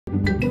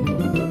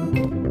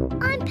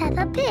I'm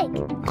Peppa Pig.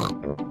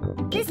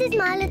 This is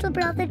my little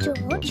brother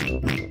George.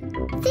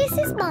 This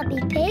is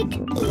Mummy Pig.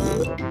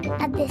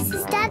 And this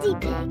is Daddy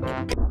Pig.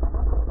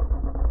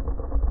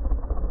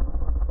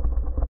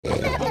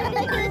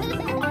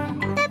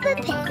 Peppa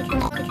Pig.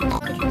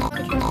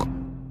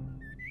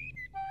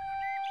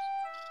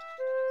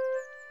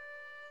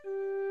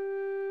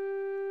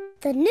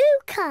 The new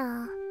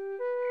car.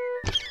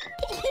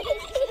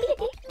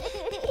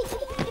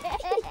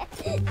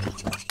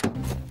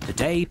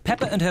 Today,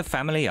 Peppa and her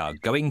family are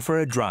going for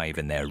a drive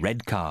in their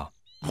red car.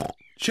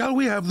 Shall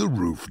we have the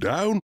roof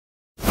down?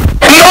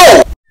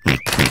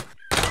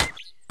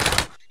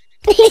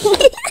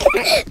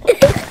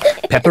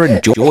 Peppa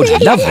and George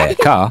love their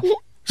car.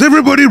 Is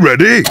everybody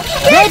ready?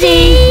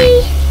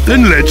 Ready!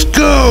 Then let's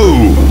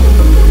go!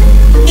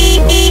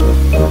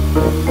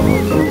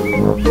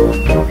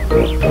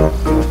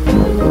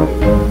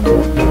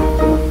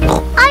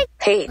 I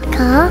hate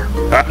car.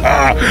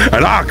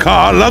 And our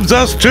car loves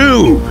us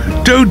too,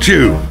 don't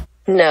you?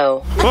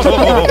 No.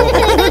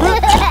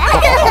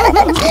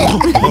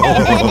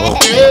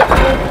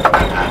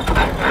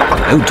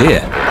 Oh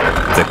dear,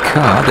 the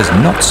car does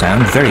not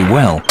sound very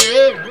well.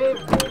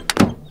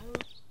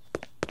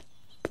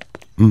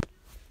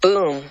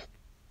 Boom.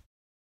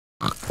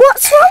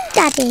 What's wrong,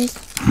 Daddy?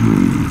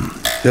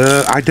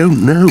 I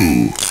don't know.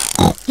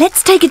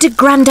 Let's take it to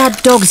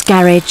Grandad Dog's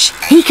garage.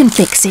 He can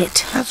fix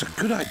it. That's a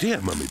good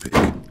idea, Mummy Pig.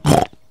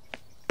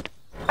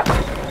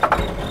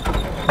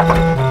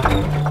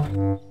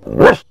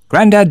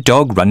 Grandad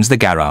Dog runs the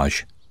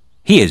garage.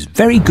 He is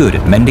very good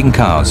at mending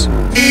cars.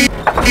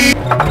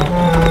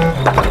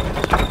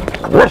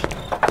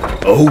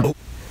 Oh,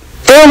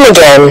 Boom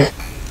again.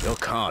 Your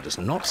car does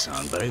not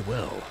sound very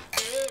well.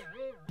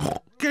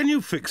 can you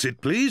fix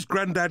it, please,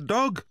 Grandad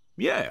Dog?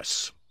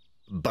 Yes,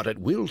 but it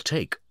will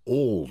take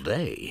all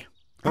day.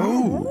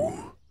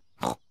 Oh.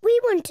 We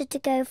wanted to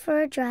go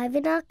for a drive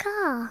in our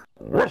car.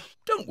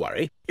 Don't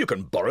worry, you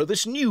can borrow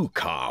this new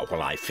car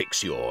while I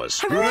fix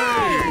yours.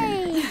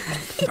 Hooray!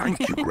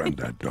 Thank you,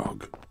 Grandad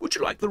Dog. Would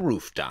you like the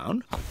roof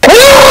down?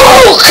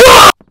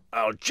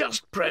 I'll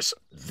just press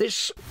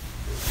this.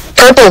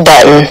 Purple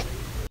button.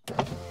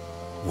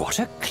 What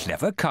a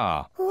clever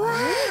car.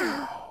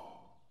 Wow!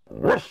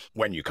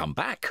 When you come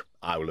back,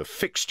 I will have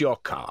fixed your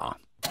car.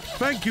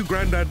 Thank you,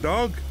 Grandad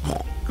Dog.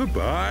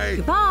 Goodbye.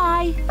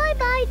 Goodbye.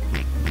 Bye-bye.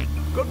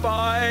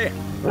 Goodbye.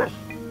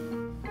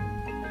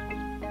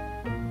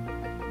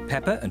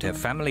 Peppa and her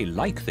family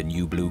like the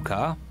new blue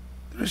car.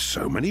 There's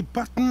so many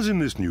buttons in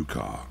this new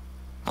car.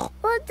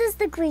 What does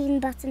the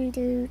green button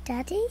do,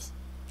 Daddy?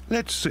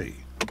 Let's see.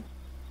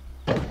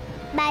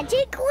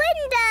 Magic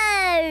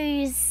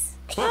windows!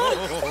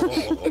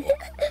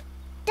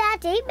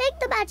 Daddy, make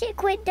the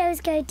magic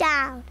windows go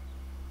down.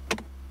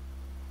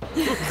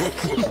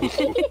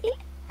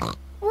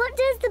 What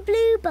does the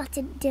blue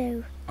button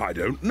do? I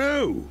don't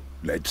know.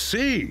 Let's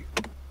see.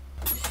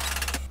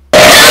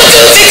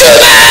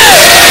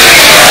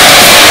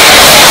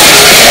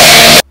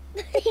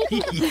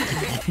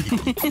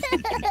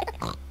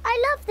 I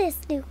love this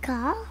new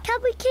car.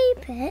 Can we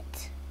keep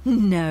it?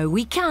 No,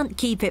 we can't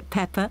keep it,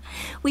 Peppa.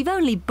 We've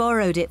only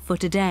borrowed it for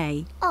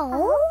today.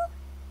 Oh?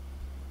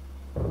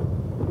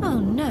 Oh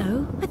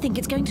no, I think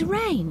it's going to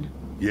rain.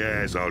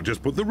 Yes, I'll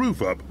just put the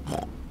roof up.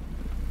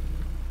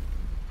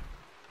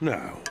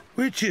 Now,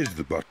 which is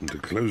the button to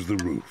close the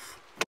roof?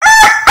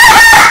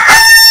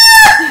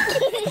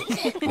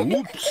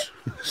 Oops,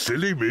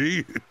 silly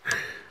me.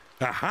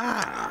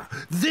 Aha!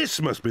 This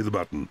must be the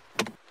button.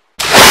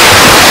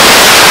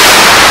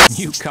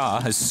 New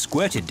car has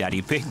squirted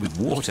Daddy Pig with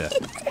water.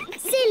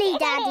 Silly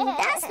Daddy,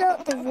 that's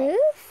not the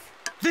roof.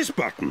 This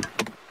button.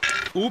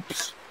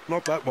 Oops,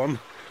 not that one.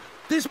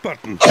 This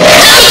button.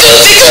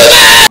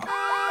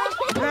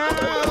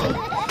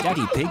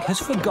 Daddy Pig has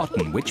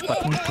forgotten which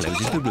button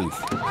closes the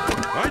roof.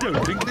 I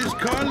don't think this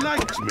car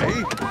likes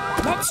me.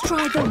 Let's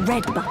try the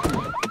red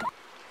button.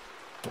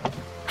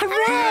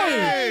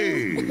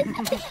 Hooray!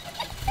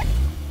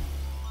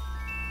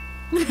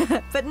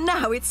 Hey! But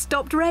now it's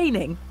stopped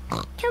raining.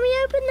 Can we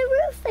open the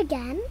roof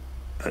again?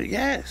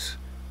 Yes.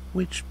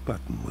 Which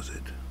button was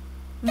it?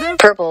 The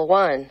Purple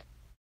one.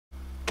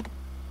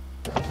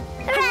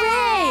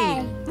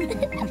 Hooray!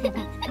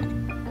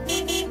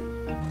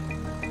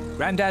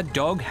 Grandad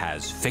Dog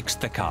has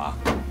fixed the car.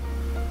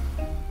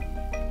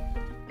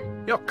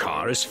 Your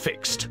car is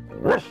fixed.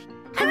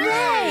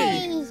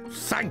 Hooray!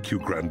 Thank you,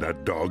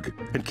 Grandad Dog.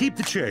 And keep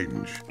the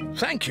change.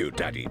 Thank you,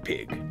 Daddy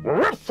Pig.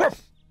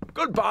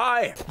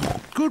 Goodbye.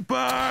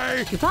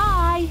 Goodbye.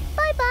 Goodbye.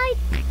 Bye-bye.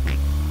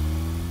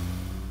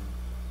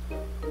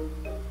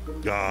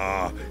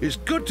 Ah, it's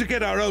good to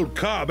get our old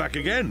car back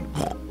again.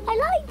 I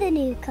like the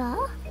new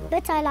car,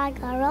 but I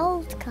like our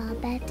old car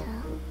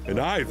better. And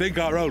I think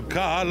our old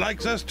car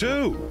likes us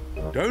too.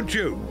 Don't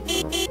you?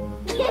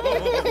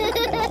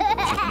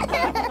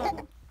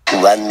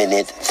 1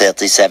 minute,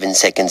 37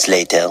 seconds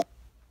later.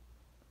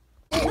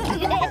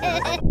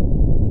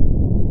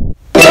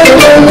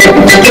 I'm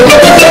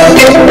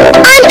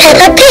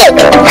Peppa Pig.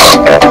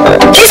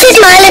 This is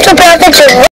my little brother George.